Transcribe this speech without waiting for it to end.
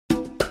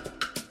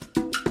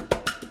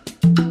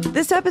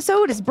This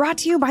episode is brought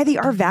to you by the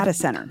Arvada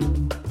Center,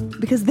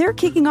 because they're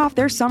kicking off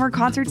their summer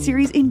concert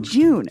series in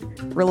June.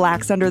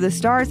 Relax under the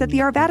stars at the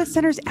Arvada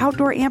Center's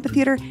outdoor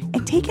amphitheater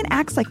and take in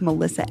acts like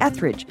Melissa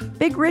Etheridge,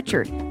 Big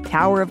Richard,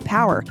 Tower of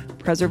Power,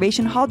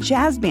 Preservation Hall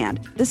Jazz Band,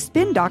 The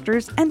Spin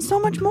Doctors, and so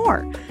much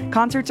more.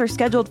 Concerts are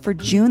scheduled for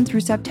June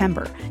through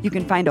September. You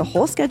can find a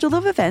whole schedule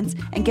of events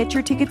and get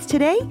your tickets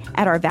today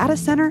at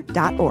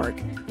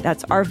arvadacenter.org.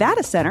 That's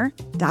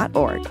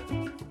arvadacenter.org.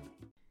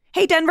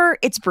 Hey Denver,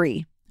 it's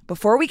Bree.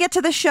 Before we get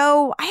to the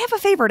show, I have a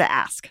favor to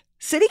ask.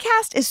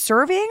 CityCast is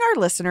surveying our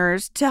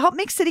listeners to help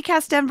make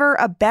CityCast Denver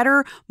a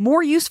better,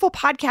 more useful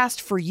podcast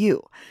for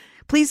you.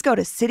 Please go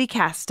to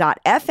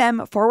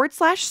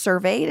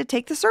citycast.fm/survey to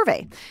take the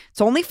survey.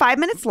 It's only 5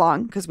 minutes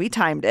long because we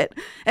timed it.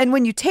 And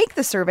when you take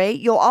the survey,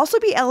 you'll also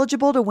be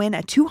eligible to win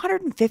a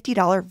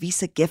 $250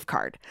 Visa gift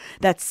card.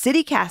 That's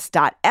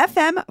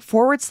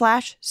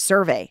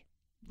citycast.fm/survey.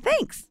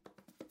 Thanks.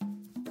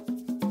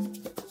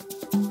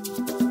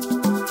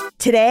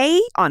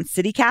 Today on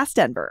CityCast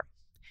Denver.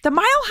 The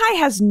Mile High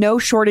has no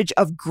shortage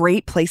of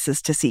great places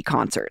to see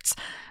concerts.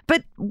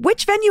 But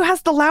which venue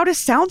has the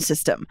loudest sound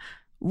system?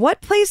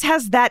 What place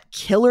has that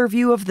killer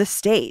view of the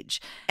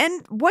stage?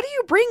 And what do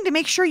you bring to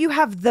make sure you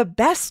have the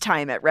best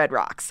time at Red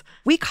Rocks?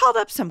 We called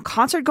up some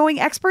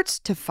concert-going experts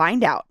to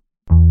find out.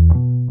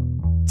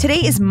 Today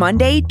is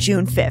Monday,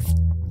 June 5th.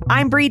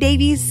 I'm Bree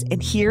Davies,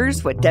 and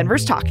here's what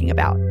Denver's talking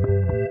about.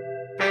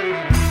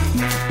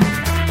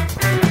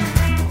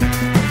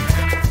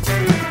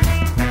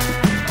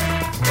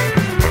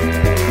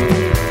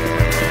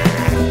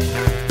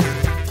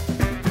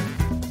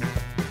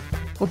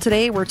 Well,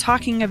 today we're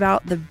talking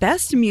about the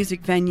best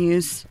music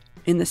venues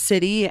in the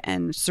city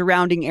and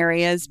surrounding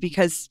areas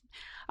because,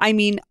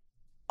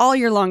 all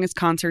year long is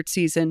concert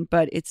season,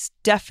 but it's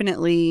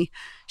definitely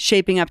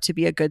shaping up to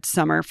be a good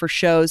summer for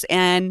shows.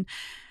 And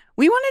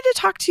we wanted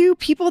to talk to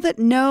people that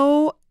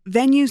know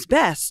venues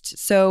best.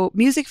 So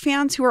music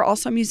fans who are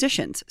also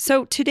musicians.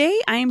 So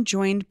today I am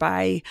joined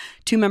by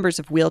two members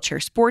of Wheelchair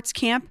Sports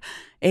Camp,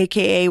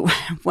 aka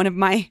one of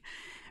my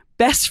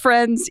best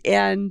friends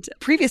and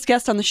previous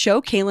guest on the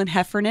show, Kaylin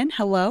Heffernan.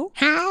 Hello.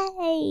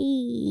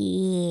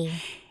 Hi.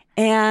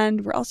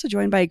 And we're also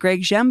joined by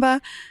Greg Zhemba,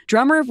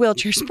 drummer of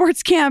Wheelchair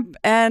Sports Camp,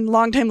 and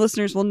longtime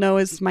listeners will know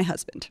as my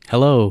husband.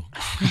 Hello.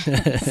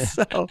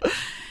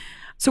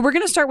 So we're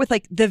going to start with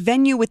the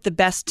venue with the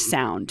best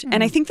sound.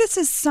 And I think this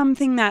is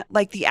something that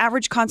the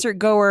average concert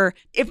goer,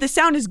 if the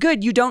sound is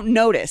good, you don't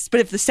notice.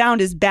 But if the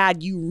sound is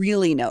bad, you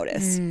really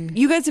notice.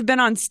 You guys have been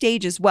on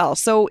stage as well.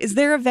 So is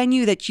there a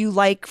venue that you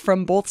like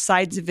from both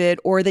sides of it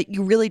or that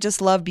you really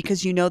just love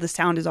because you know the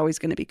sound is always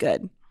going to be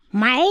good?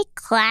 My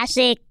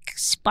classic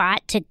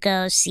spot to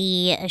go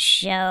see a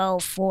show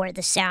for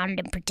the sound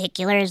in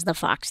particular is the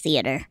Fox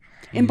Theater.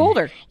 In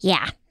Boulder?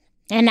 Yeah.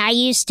 And I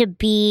used to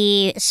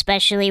be,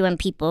 especially when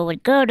people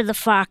would go to the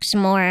Fox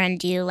more and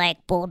do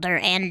Boulder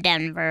and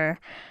Denver,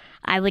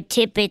 I would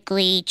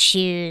typically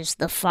choose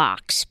the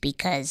Fox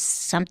because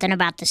something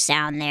about the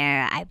sound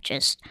there I've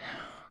just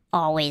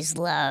always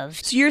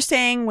loved. So you're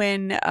saying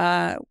when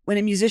a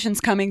musician's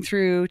coming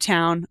through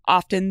town,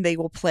 often they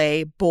will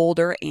play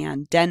Boulder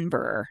and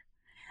Denver.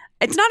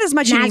 It's not as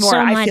much anymore. Not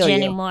so much I feel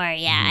anymore.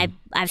 Yeah,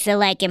 I feel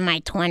like in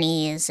my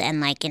 20s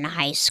and in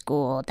high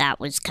school, that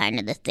was kind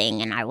of the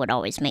thing, and I would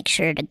always make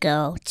sure to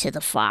go to the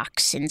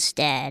Fox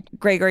instead.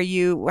 Greg,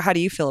 how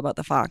do you feel about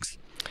the Fox?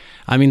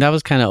 That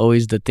was kind of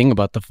always the thing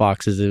about the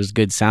Fox is it was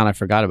good sound. I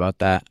forgot about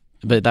that.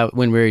 But that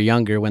when we were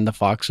younger, when the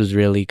Fox was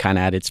really kind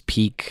of at its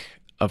peak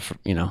of,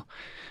 it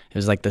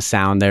was the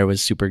sound there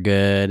was super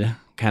good.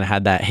 Kind of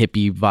had that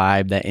hippie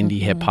vibe, that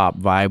indie hip hop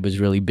vibe was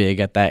really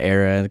big at that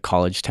era, the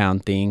college town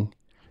thing.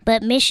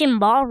 But Mission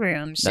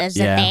Ballroom says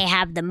that they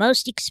have the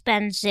most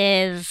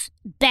expensive,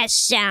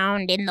 best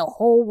sound in the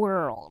whole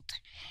world.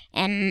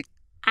 And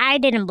I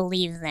didn't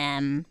believe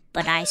them,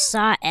 but I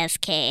saw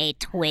FKA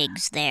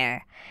Twigs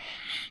there.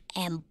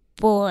 And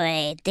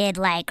boy, did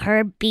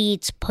her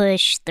beats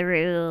push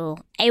through.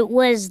 It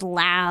was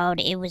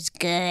loud. It was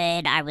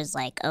good. I was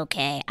like,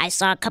 okay. I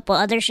saw a couple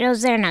other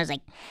shows there and I was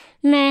like,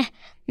 meh,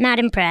 not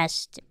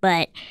impressed.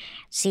 But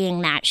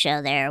seeing that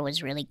show there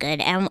was really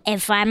good. And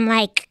if I'm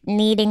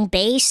needing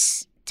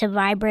bass to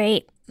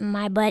vibrate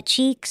my butt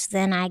cheeks,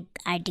 then I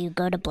do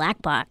go to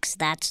Black Box.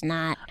 That's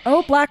not...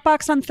 Oh, Black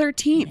Box on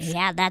 13th.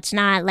 Yeah, that's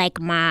not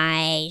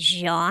my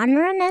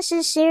genre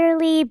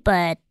necessarily,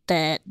 but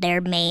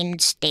their main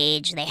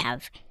stage, they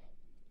have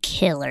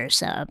killer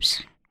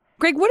subs.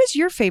 Greg, what is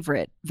your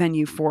favorite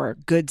venue for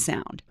good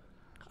sound?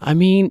 I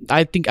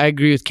think I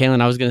agree with Kaylin.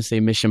 I was going to say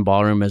Mission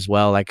Ballroom as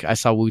well. I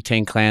saw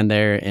Wu-Tang Clan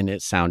there, and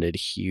it sounded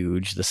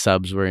huge. The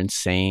subs were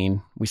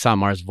insane. We saw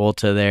Mars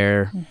Volta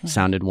there.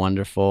 Sounded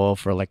wonderful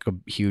for a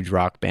huge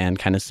rock band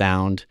kind of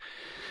sound.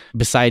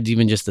 Besides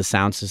even just the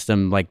sound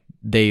system,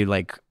 they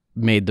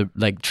made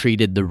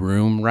treated the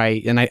room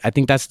right. And I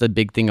think that's the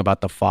big thing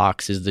about the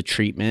Fox is the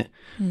treatment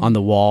on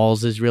the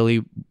walls is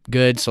really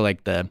good. So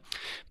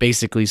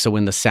so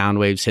when the sound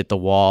waves hit the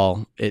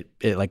wall, it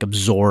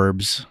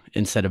absorbs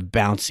instead of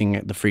bouncing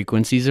the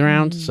frequencies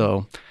around.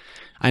 So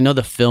I know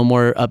the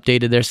Fillmore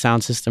updated their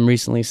sound system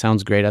recently.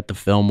 Sounds great at the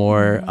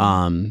Fillmore.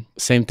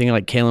 Same thing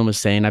like Kaylin was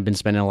saying, I've been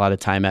spending a lot of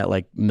time at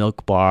like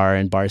Milk Bar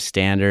and Bar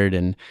Standard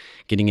and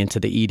getting into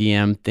the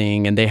EDM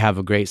thing, and they have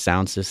a great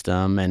sound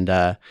system,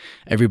 and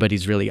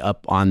everybody's really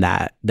up on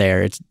that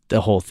there. It's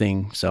the whole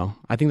thing. So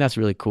I think that's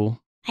really cool.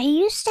 I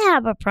used to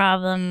have a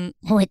problem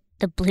with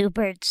the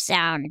Bluebird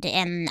sound,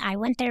 and I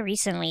went there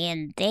recently,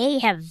 and they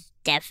have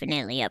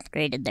definitely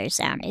upgraded their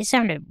sound. It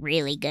sounded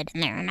really good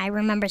in there, and I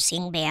remember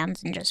seeing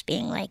bands and just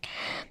being like,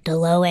 the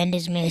low end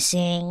is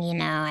missing, you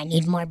know, I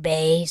need more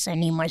bass, I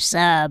need more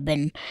sub,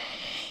 and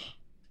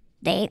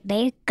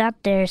they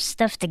got their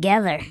stuff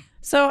together.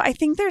 So I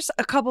think there's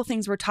a couple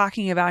things we're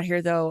talking about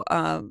here, though.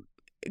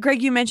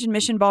 Greg, you mentioned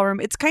Mission Ballroom.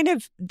 It's kind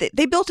of,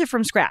 they built it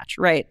from scratch,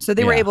 right? So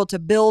they were able to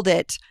build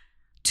it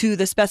to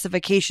the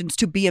specifications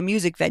to be a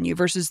music venue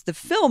versus the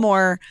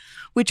Fillmore,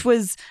 which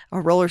was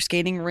a roller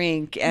skating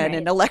rink and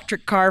an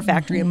electric car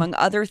factory, among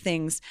other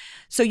things.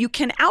 So you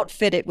can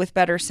outfit it with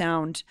better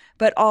sound,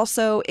 but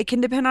also it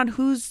can depend on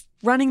who's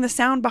running the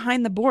sound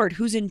behind the board,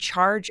 who's in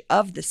charge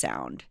of the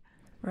sound.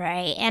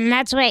 Right. And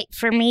that's why,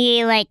 for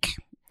me, like,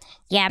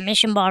 yeah,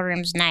 Mission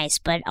Ballroom's nice,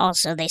 but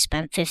also they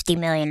spent $50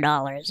 million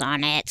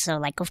on it. So,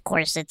 like, of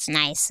course it's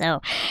nice.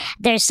 So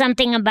there's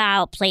something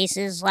about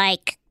places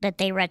like that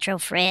they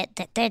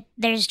retrofit, that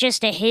there's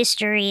just a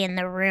history in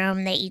the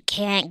room that you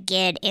can't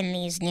get in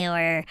these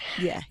newer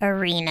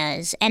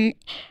arenas. And,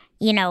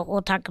 you know,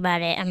 we'll talk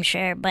about it, I'm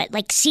sure. But,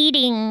 like,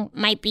 seating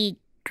might be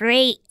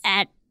great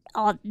at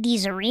all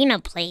these arena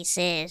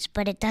places,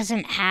 but it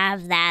doesn't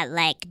have that,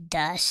 like,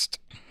 dust.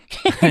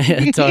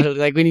 Totally.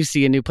 Like when you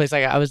see a new place,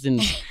 like I was in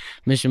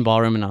Mission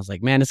Ballroom and I was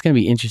like, man, it's going to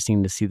be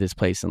interesting to see this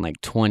place in like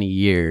 20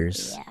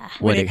 years. Yeah.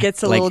 When it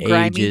gets a little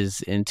grimy.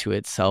 Ages into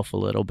itself a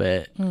little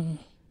bit.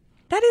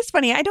 That is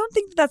funny. I don't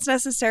think that's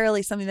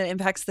necessarily something that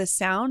impacts the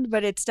sound,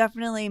 but it's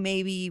definitely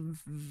maybe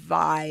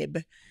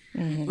vibe.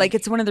 Like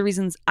it's one of the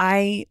reasons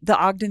the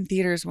Ogden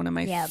Theater is one of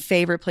my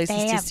favorite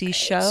places to see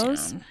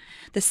shows. Sound.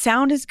 The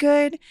sound is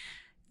good.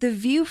 The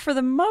view, for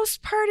the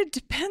most part, it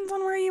depends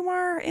on where you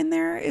are in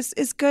there,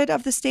 is good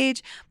of the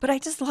stage. But I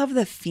just love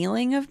the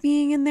feeling of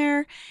being in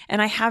there.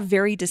 And I have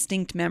very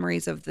distinct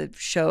memories of the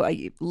show.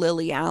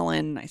 Lily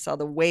Allen, I saw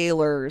the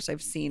Wailers,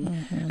 I've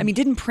seen. I mean,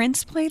 didn't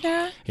Prince play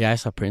there? Yeah, I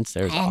saw Prince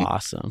there. It was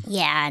awesome.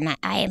 Yeah, and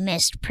I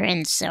missed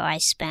Prince, so I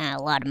spent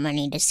a lot of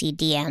money to see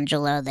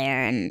D'Angelo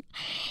there. And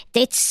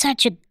it's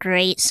such a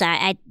great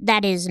side.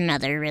 That is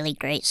another really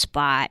great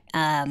spot.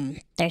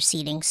 Their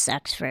seating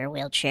sucks for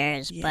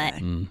wheelchairs, but...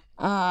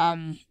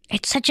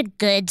 it's such a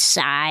good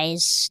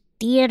size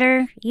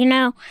theater, you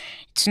know?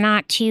 It's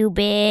not too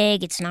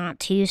big, it's not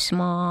too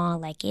small.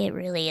 Like, it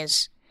really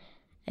is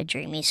a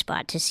dreamy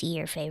spot to see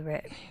your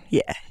favorite.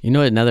 Yeah. You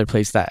know, another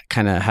place that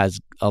kind of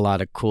has a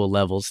lot of cool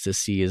levels to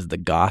see is the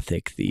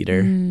Gothic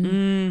Theater.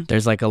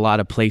 There's like a lot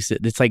of places,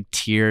 it's like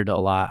tiered a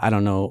lot. I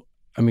don't know.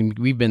 I mean,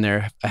 we've been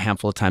there a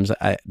handful of times.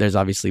 There's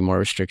obviously more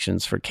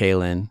restrictions for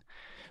Kaylin,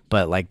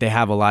 but like they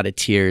have a lot of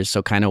tiers.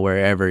 So kind of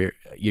wherever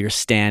you're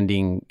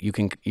standing, you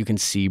can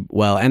see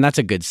well, and that's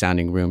a good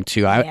sounding room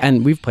too.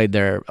 And we've played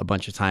there a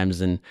bunch of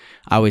times, and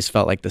I always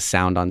felt like the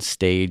sound on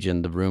stage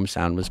and the room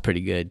sound was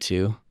pretty good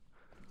too.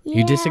 Yeah.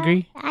 You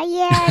disagree?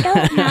 I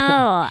don't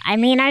know. I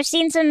mean, I've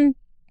seen some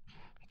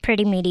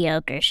pretty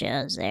mediocre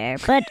shows there,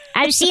 but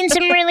I've seen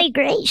some really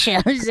great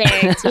shows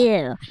there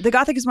too. The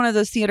Gothic is one of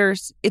those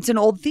theaters. It's an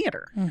old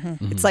theater.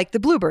 It's like the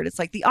Bluebird. It's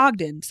like the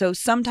Ogden. So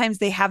sometimes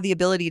they have the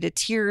ability to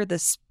tier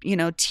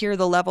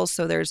the levels.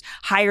 So there's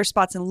higher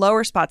spots and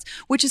lower spots,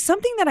 which is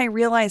something that I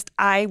realized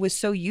I was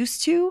so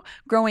used to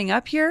growing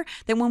up here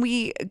that when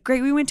we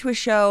went to a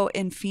show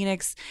in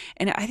Phoenix,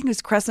 and I think it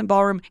was Crescent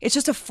Ballroom. It's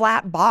just a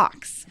flat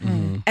box.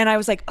 And I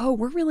was like, oh,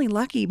 we're really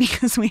lucky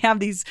because we have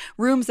these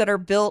rooms that are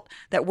built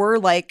that were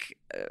like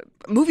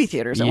movie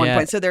theaters at one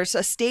point. So there's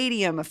a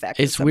stadium effect.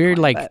 It's weird.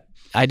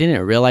 I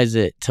didn't realize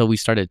it till we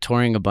started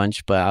touring a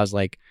bunch, but I was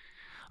like,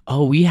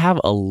 oh, we have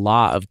a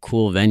lot of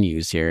cool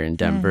venues here in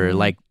Denver.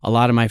 Like a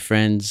lot of my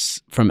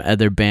friends from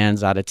other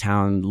bands out of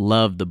town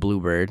love the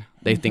Bluebird.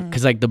 They think,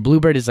 because like the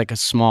Bluebird is like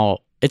it's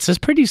a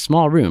pretty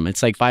small room.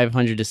 It's like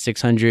 500 to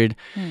 600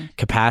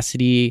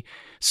 capacity.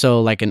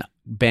 So like a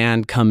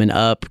band coming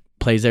up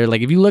plays there.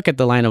 Like if you look at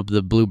the lineup of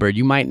the Bluebird,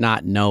 you might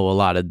not know a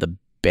lot of the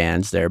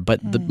bands there,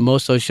 but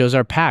most of those shows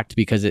are packed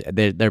because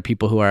they're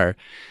people who are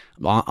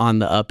on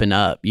the up and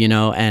up, you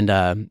know,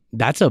 and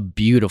that's a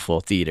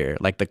beautiful theater.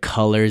 Like the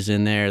colors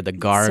in there, the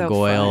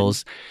gargoyles,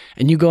 so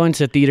and you go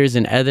into theaters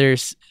in other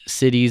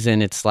cities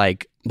and it's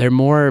like they're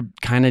more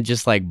kind of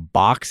just like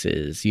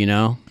boxes, you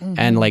know,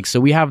 and like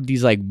so we have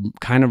these like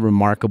kind of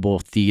remarkable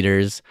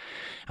theaters,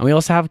 and we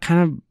also have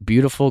kind of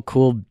beautiful,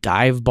 cool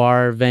dive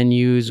bar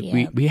venues.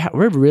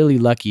 We're really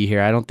lucky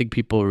here. I don't think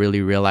people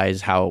really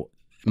realize how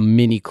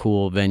many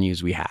cool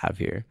venues we have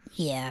here.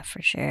 Yeah,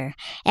 for sure.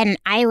 And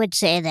I would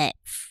say that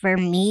for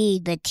me,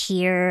 the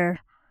tier,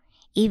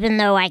 even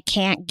though I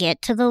can't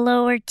get to the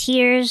lower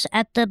tiers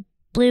at the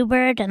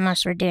Bluebird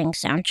unless we're doing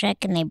sound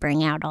check and they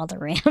bring out all the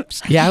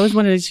ramps. Yeah, I was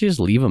wondering, they should just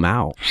leave them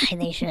out.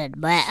 They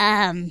should. But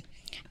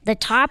The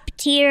top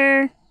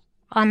tier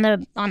on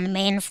the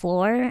main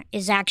floor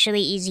is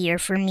actually easier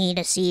for me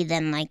to see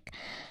than like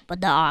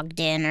the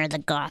Ogden or the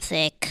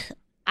Gothic.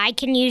 I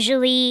can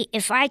usually,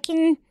 if I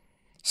can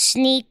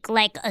sneak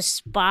like a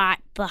spot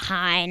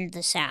behind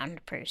the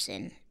sound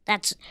person,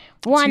 that's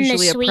the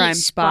sweet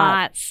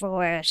spot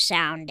for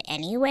sound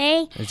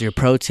anyway. That's your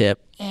pro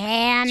tip.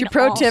 And it's your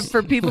pro tip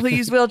for people who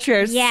use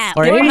wheelchairs. Yeah,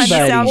 or anybody.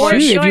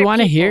 If you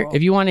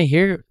want to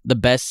hear the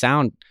best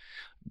sound,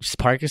 just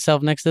park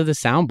yourself next to the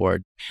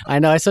soundboard. I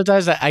know.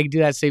 Sometimes I do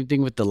that same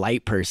thing with the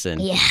light person.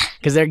 Yeah.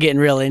 Because they're getting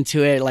real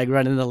into it, like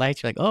running the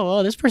lights. You're like,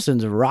 oh, this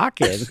person's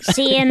rocking.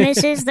 See, and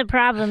this is the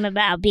problem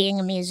about being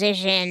a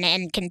musician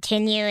and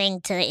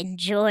continuing to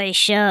enjoy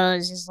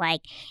shows is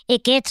like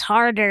it gets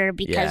harder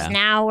because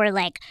now we're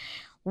like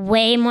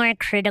way more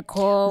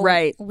critical.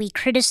 Right. We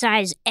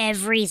criticize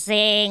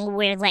everything.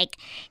 We're like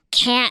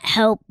can't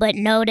help but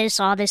notice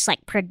all this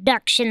like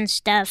production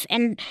stuff.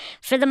 And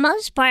for the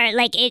most part,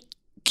 like it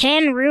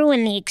can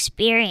ruin the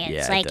experience.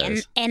 Yeah, like it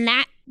does. and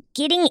that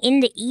getting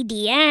into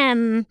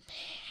EDM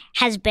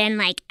has been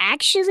like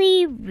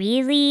actually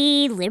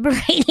really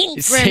liberating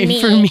for Same me.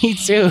 for me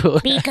too.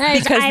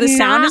 Because the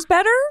sound is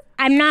better?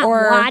 I'm not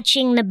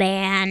watching the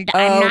band.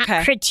 I'm not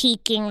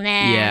critiquing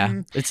them.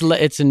 Yeah.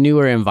 It's a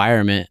newer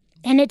environment.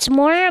 And it's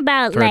more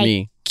about like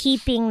me.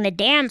 keeping the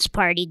dance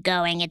party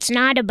going. It's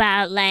not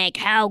about like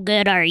how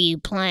good are you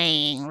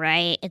playing,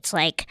 right? It's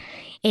like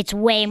it's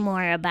way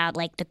more about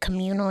like the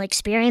communal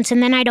experience.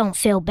 And then I don't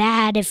feel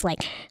bad if like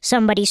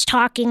somebody's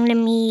talking to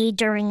me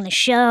during the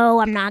show.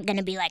 I'm not going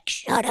to be like,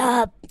 shut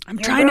up. I'm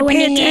trying to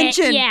pay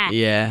attention.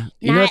 Yeah.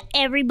 Not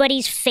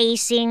everybody's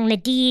facing the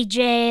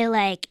DJ.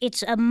 Like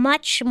it's a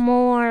much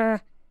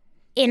more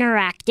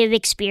interactive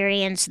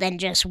experience than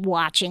just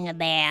watching a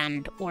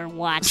band or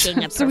watching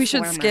a performer. So we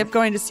should skip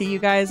going to see you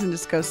guys and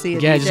just go see a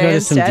DJ just go to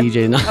instead? some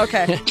DJ. No.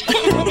 Okay.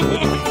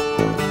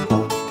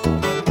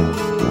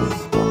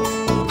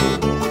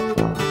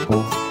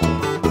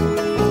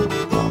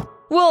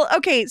 Well,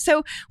 okay,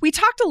 so we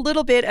talked a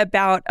little bit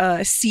about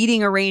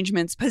seating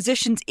arrangements,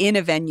 positions in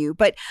a venue,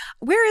 but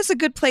where is a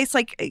good place?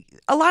 Like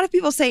a lot of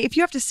people say if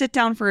you have to sit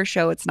down for a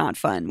show, it's not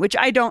fun, which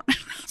I don't,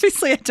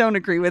 obviously I don't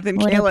agree with.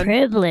 And what Kaylin, a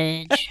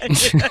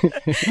privilege.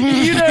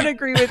 You don't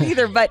agree with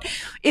either, but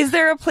is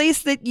there a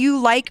place that you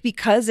like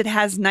because it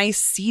has nice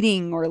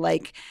seating or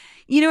like,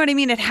 you know what I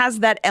mean? It has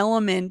that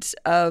element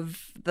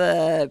of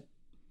the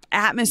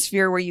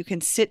atmosphere where you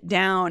can sit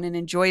down and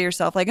enjoy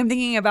yourself. Like I'm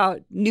thinking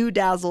about new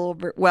Dazzle.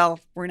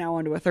 Well, we're now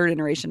on to a third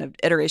iteration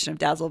of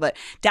Dazzle, but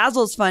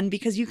Dazzle is fun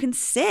because you can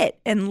sit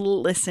and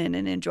listen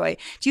and enjoy.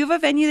 Do you have a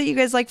venue that you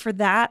guys like for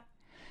that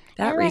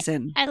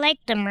reason? I like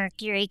the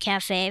Mercury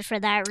Cafe for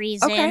that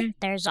reason. Okay.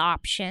 There's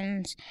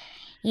options.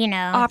 You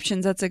know,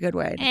 options. That's a good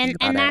way to think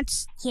about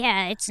that's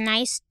it's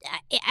nice.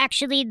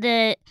 Actually,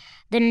 the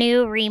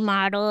new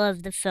remodel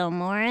of the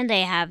Fillmore,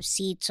 they have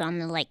seats on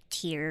the like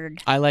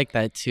tiered. I like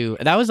that too.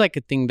 That was like a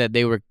thing that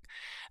they were.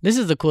 This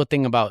is the cool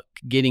thing about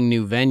getting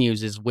new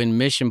venues is when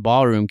Mission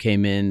Ballroom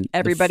came in,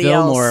 everybody the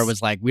Fillmore else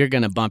was like, we're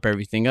gonna bump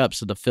everything up.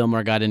 So the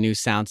Fillmore got a new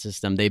sound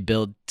system. They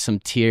built some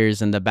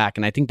tiers in the back,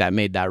 and I think that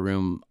made that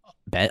room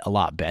a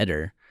lot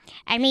better.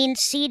 I mean,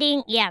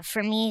 seating,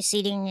 for me,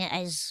 seating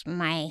is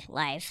my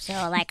life. So,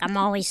 like, I'm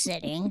always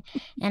sitting,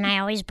 and I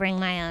always bring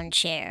my own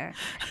chair.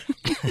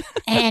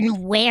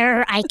 And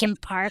where I can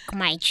park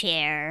my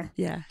chair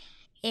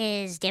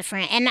is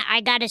different. And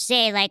I gotta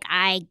say, like,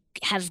 I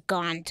have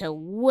gone to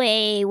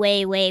way,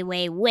 way, way,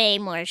 way, way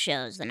more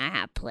shows than I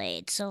have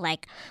played. So,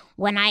 like,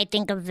 when I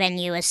think of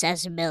venue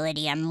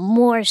accessibility, I'm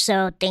more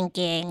so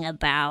thinking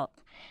about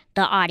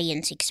the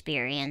audience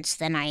experience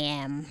than I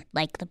am,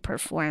 like, the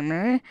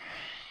performer.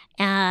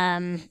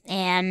 And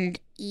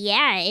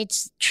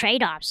it's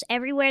trade-offs.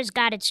 Everywhere's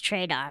got its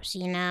trade-offs,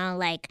 you know,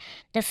 like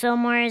the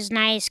Fillmore is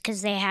nice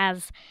because they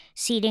have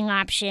seating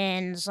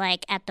options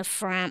like at the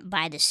front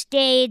by the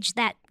stage.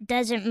 That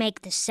doesn't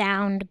make the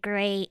sound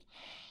great.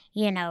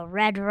 You know,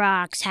 Red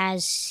Rocks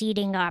has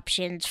seating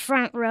options,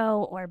 front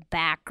row or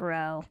back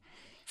row.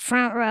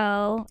 Front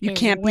row, you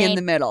can't be in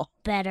the middle.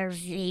 Better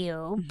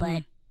view,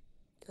 but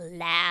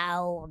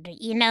loud,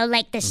 you know,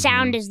 like the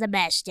sound is the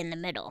best in the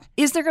middle.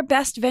 Is there a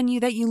best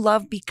venue that you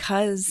love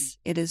because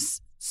it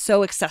is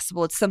so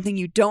accessible? It's something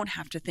you don't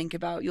have to think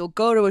about. You'll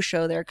go to a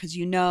show there because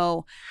you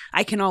know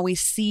I can always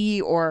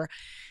see, or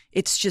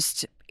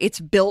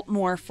it's built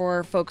more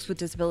for folks with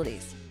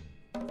disabilities.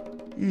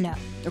 No.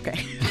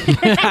 Okay.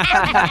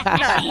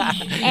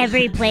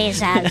 Every place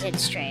has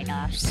its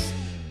trade-offs.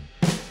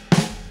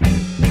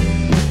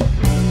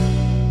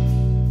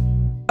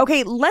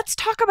 Okay, let's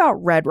talk about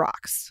Red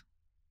Rocks.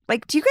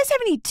 Like, do you guys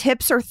have any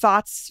tips or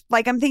thoughts?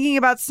 Like, I'm thinking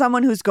about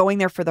someone who's going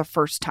there for the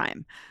first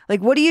time.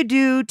 Like, what do you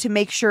do to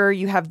make sure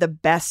you have the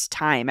best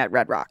time at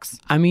Red Rocks?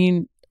 I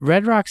mean,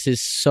 Red Rocks is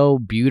so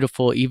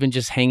beautiful. Even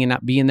just hanging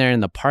out, being there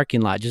in the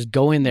parking lot, just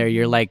going there,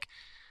 you're like,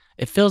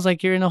 it feels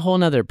like you're in a whole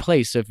nother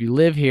place. So if you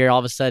live here, all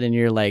of a sudden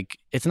you're like,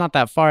 it's not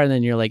that far. And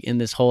then you're like in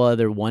this whole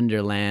other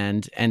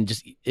wonderland. And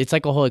just, it's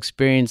like a whole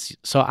experience.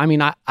 So, I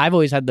mean, I've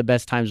always had the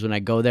best times when I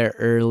go there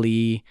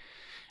early.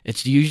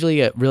 It's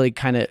usually a really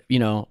kind of,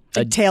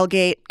 a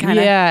tailgate kind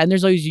of. Yeah, and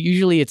there's always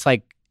usually it's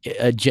like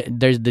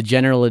there's the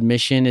general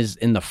admission is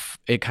in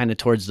it kind of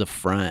towards the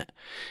front,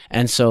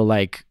 and so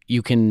like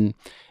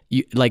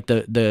like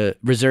the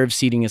reserve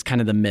seating is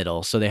kind of the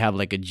middle, so they have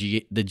like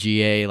the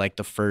GA like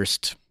the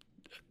first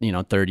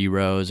 30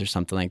 rows or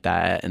something like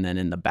that, and then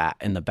in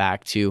the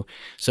back too.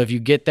 So if you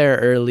get there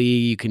early,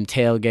 you can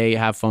tailgate,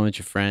 have fun with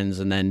your friends,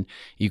 and then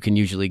you can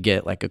usually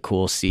get like a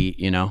cool seat,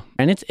 and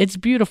it's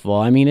beautiful.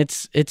 I mean,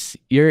 it's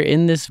you're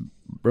in this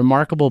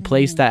remarkable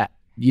place that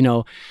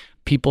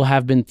people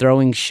have been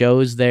throwing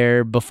shows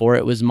there before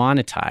it was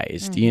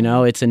monetized.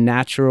 It's a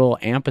natural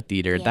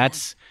amphitheater. Yeah.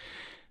 That's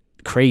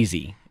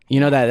crazy.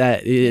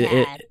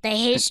 The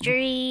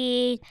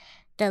history,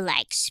 the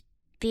like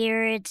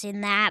spirits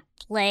in that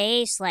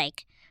place,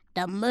 like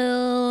the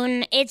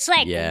moon. It's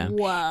like,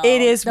 whoa.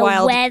 It is the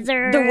wild.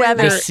 The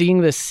weather. Just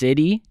seeing the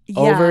city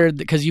over,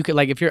 because you could,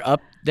 like, if you're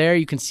up there,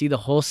 you can see the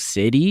whole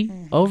city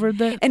over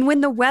there. And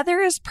when the weather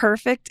is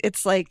perfect,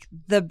 it's like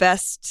the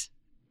best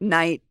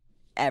night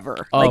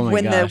ever. Oh, like my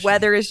when gosh. the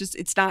weather is just,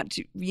 it's not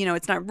too,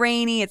 it's not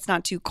rainy, it's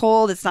not too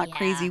cold, it's not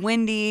crazy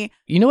windy.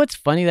 You know what's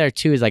funny there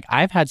too is like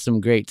I've had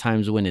some great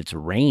times when it's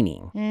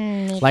raining.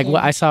 Like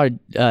what I saw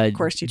of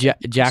course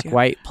Jack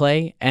White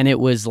play, and it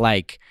was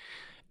like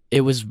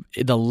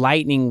the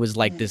lightning was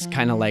like this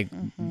kind of like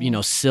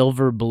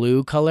silver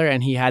blue color,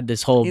 and he had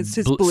this whole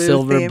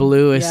silver theme.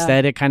 Blue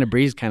aesthetic kind of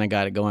breeze kind of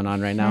got it going on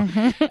right now.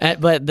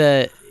 But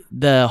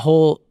the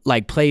whole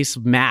like place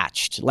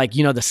matched, like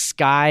the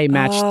sky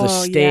matched the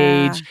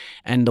stage,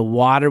 and the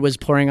water was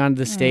pouring onto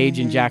the stage,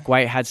 and Jack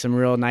White had some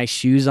real nice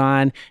shoes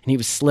on, and he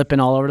was slipping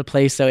all over the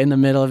place. So in the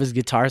middle of his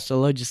guitar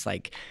solo, just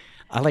like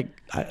I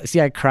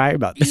cry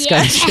about this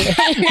kind of shit.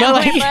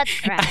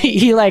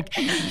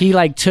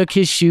 He took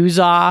his shoes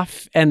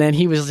off, and then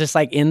he was just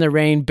like in the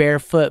rain,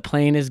 barefoot,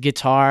 playing his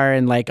guitar,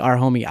 and like our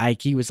homie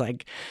Ike was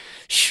like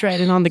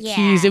shredding on the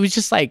keys. It was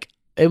just like,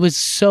 it was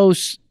so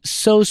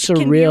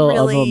surreal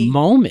of a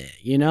moment,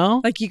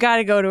 Like you got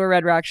to go to a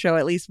Red Rock show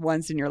at least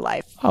once in your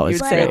life. Oh, you'd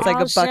say it's like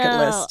a bucket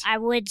list. I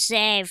would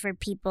say for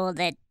people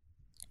that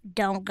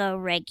don't go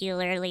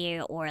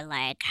regularly or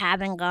like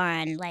haven't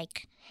gone,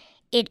 like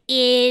it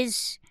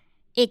is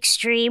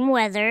extreme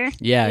weather.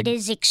 Yeah. It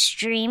is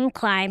extreme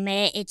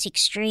climate. It's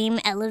extreme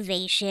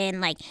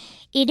elevation. Like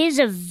it is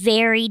a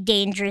very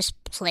dangerous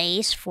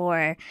place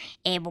for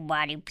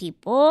able-bodied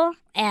people.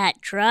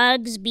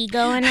 Drugs be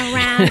going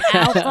around,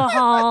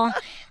 alcohol.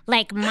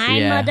 Like my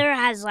mother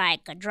has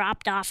like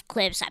dropped off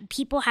cliffs.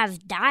 People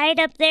have died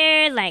up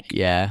there. Like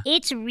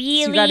it's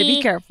really, so you got to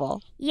be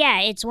careful.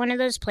 Yeah, it's one of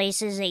those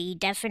places that you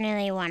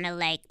definitely want to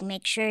like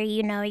make sure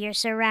you know your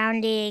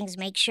surroundings.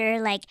 Make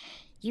sure like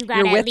you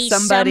got at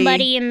least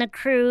somebody in the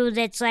crew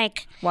that's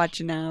like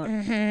watching out.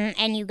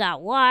 And you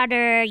got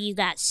water, you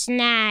got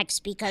snacks,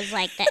 because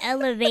like the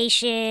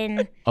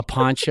elevation. A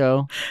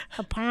poncho.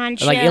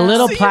 Like a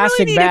little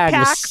plastic really bag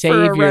will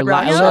save your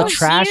life. A little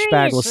trash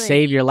bag will seriously.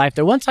 save your life.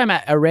 There one time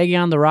at a Reggae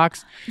on the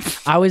Rocks,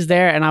 I was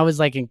there, and I was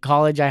like in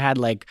college. I had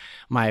like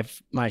my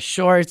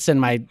shorts and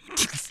my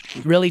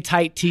really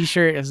tight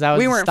T-shirt, as that was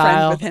we the weren't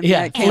style. friends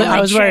with him. I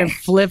was wearing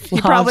flip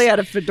flops. He probably had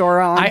a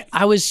fedora on. It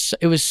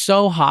was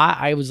so hot.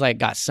 I was like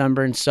got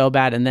sunburned so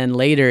bad, and then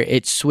later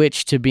it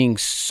switched to being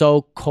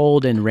so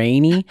cold and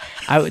rainy.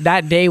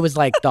 That day was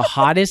like the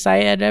hottest I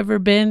had ever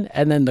been,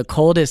 and then the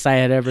coldest I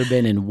had ever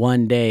been in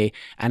one day.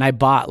 And I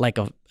bought like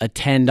a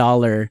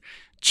 $10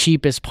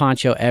 cheapest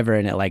poncho ever,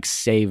 and it like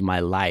saved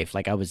my life.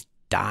 Like I was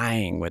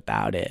dying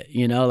without it,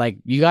 like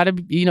you gotta,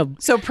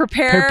 so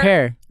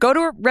prepare. Go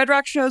to Red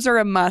Rock shows are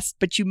a must,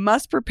 but you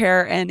must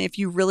prepare. And if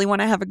you really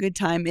want to have a good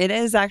time, it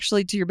is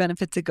actually to your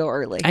benefit to go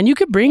early. And you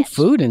could bring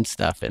food and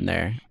stuff in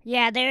there.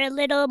 Yeah, they're a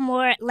little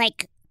more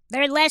like,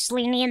 they're less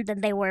lenient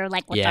than they were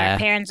like with our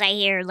parents. I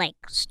hear like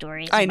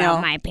stories about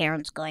my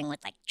parents going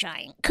with like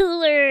giant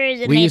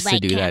coolers, and we they'd used to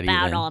like do camp that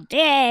out even. all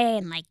day,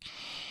 and like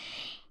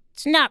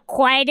it's not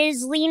quite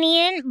as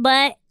lenient,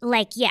 but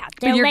like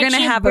but you're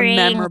gonna have a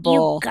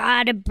memorable. You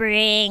gotta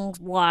bring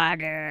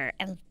water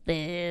and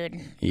food.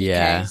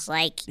 Yeah. Because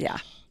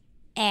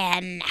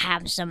and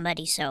have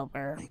somebody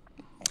sober.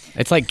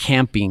 It's like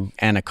camping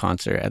and a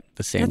concert at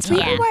the same That's time.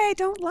 maybe why I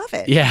don't love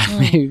it. Yeah,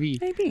 maybe.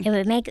 It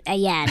would make,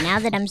 now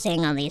that I'm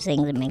saying all these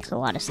things, it makes a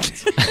lot of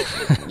sense.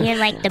 You're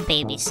like the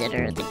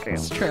babysitter of the group.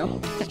 It's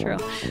true.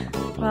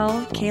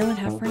 Well, Kaylin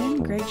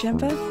Heffernan, Greg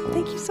Jempa,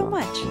 thank you so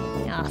much.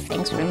 Oh,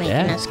 thanks for making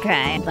us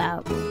cry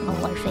about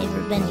all our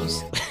favorite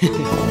venues.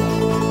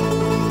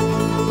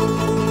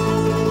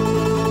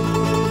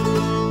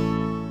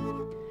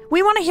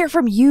 We want to hear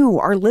from you,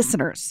 our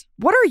listeners.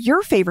 What are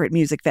your favorite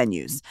music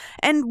venues?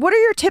 And what are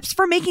your tips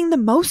for making the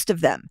most of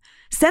them?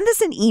 Send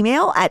us an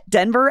email at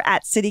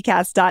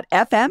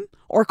denver@citycast.fm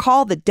or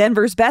call the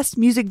Denver's Best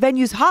Music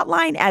Venues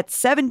hotline at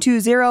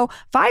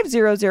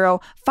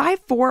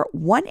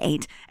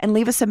 720-500-5418 and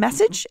leave us a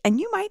message, and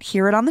you might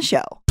hear it on the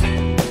show.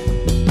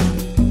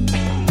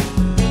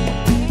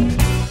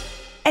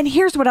 And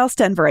here's what else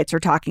Denverites are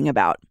talking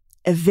about: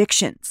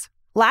 evictions.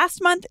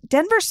 Last month,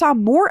 Denver saw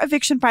more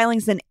eviction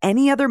filings than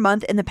any other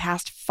month in the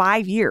past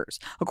 5 years,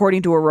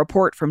 according to a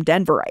report from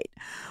Denverite.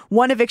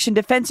 One eviction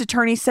defense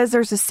attorney says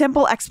there's a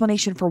simple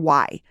explanation for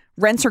why.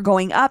 Rents are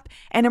going up,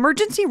 and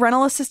emergency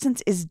rental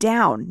assistance is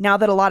down now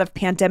that a lot of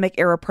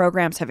pandemic-era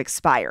programs have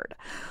expired.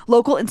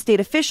 Local and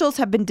state officials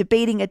have been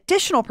debating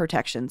additional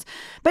protections,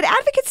 but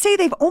advocates say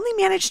they've only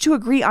managed to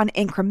agree on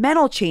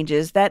incremental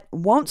changes that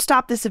won't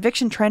stop this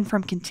eviction trend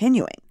from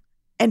continuing.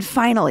 And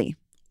finally,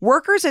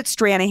 workers at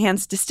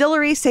Stranahan's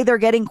distillery say they're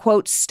getting,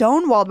 quote,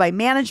 stonewalled by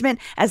management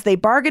as they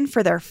bargain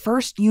for their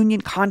first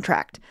union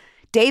contract.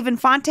 Dave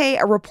Infante,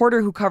 a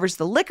reporter who covers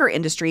the liquor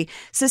industry,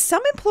 says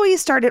some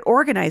employees started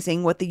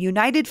organizing with the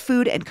United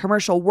Food and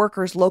Commercial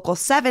Workers Local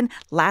 7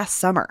 last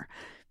summer.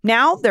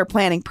 Now they're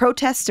planning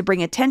protests to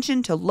bring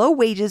attention to low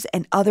wages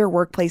and other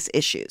workplace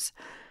issues.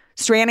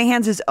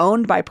 Stranahan's is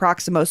owned by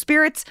Proximo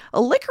Spirits, a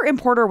liquor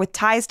importer with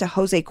ties to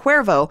Jose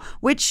Cuervo,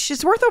 which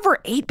is worth over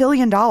 $8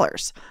 billion.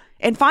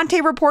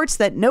 Infante reports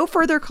that no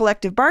further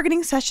collective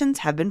bargaining sessions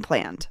have been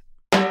planned.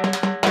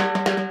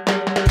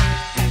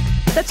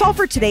 That's all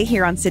for today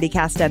here on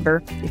CityCast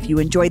Denver. If you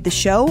enjoyed the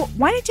show,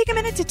 why not take a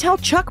minute to tell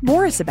Chuck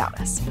Morris about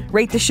us?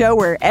 Rate the show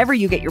wherever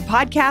you get your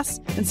podcasts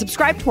and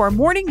subscribe to our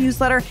morning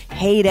newsletter,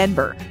 Hey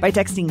Denver, by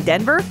texting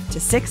Denver to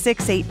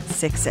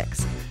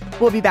 66866.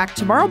 We'll be back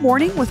tomorrow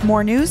morning with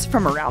more news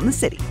from around the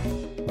city.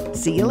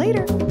 See you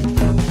later.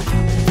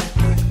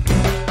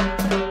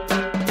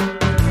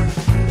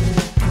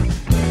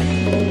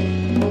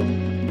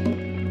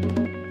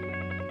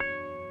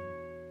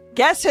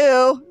 Guess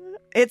who?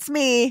 It's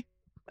me.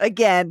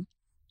 Again.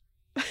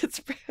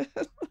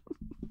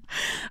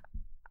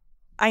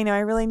 I know, I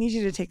really need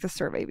you to take the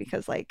survey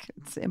because, like,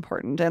 it's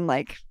important. And,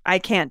 like, I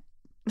can't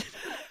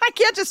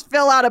just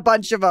fill out a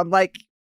bunch of them. Like,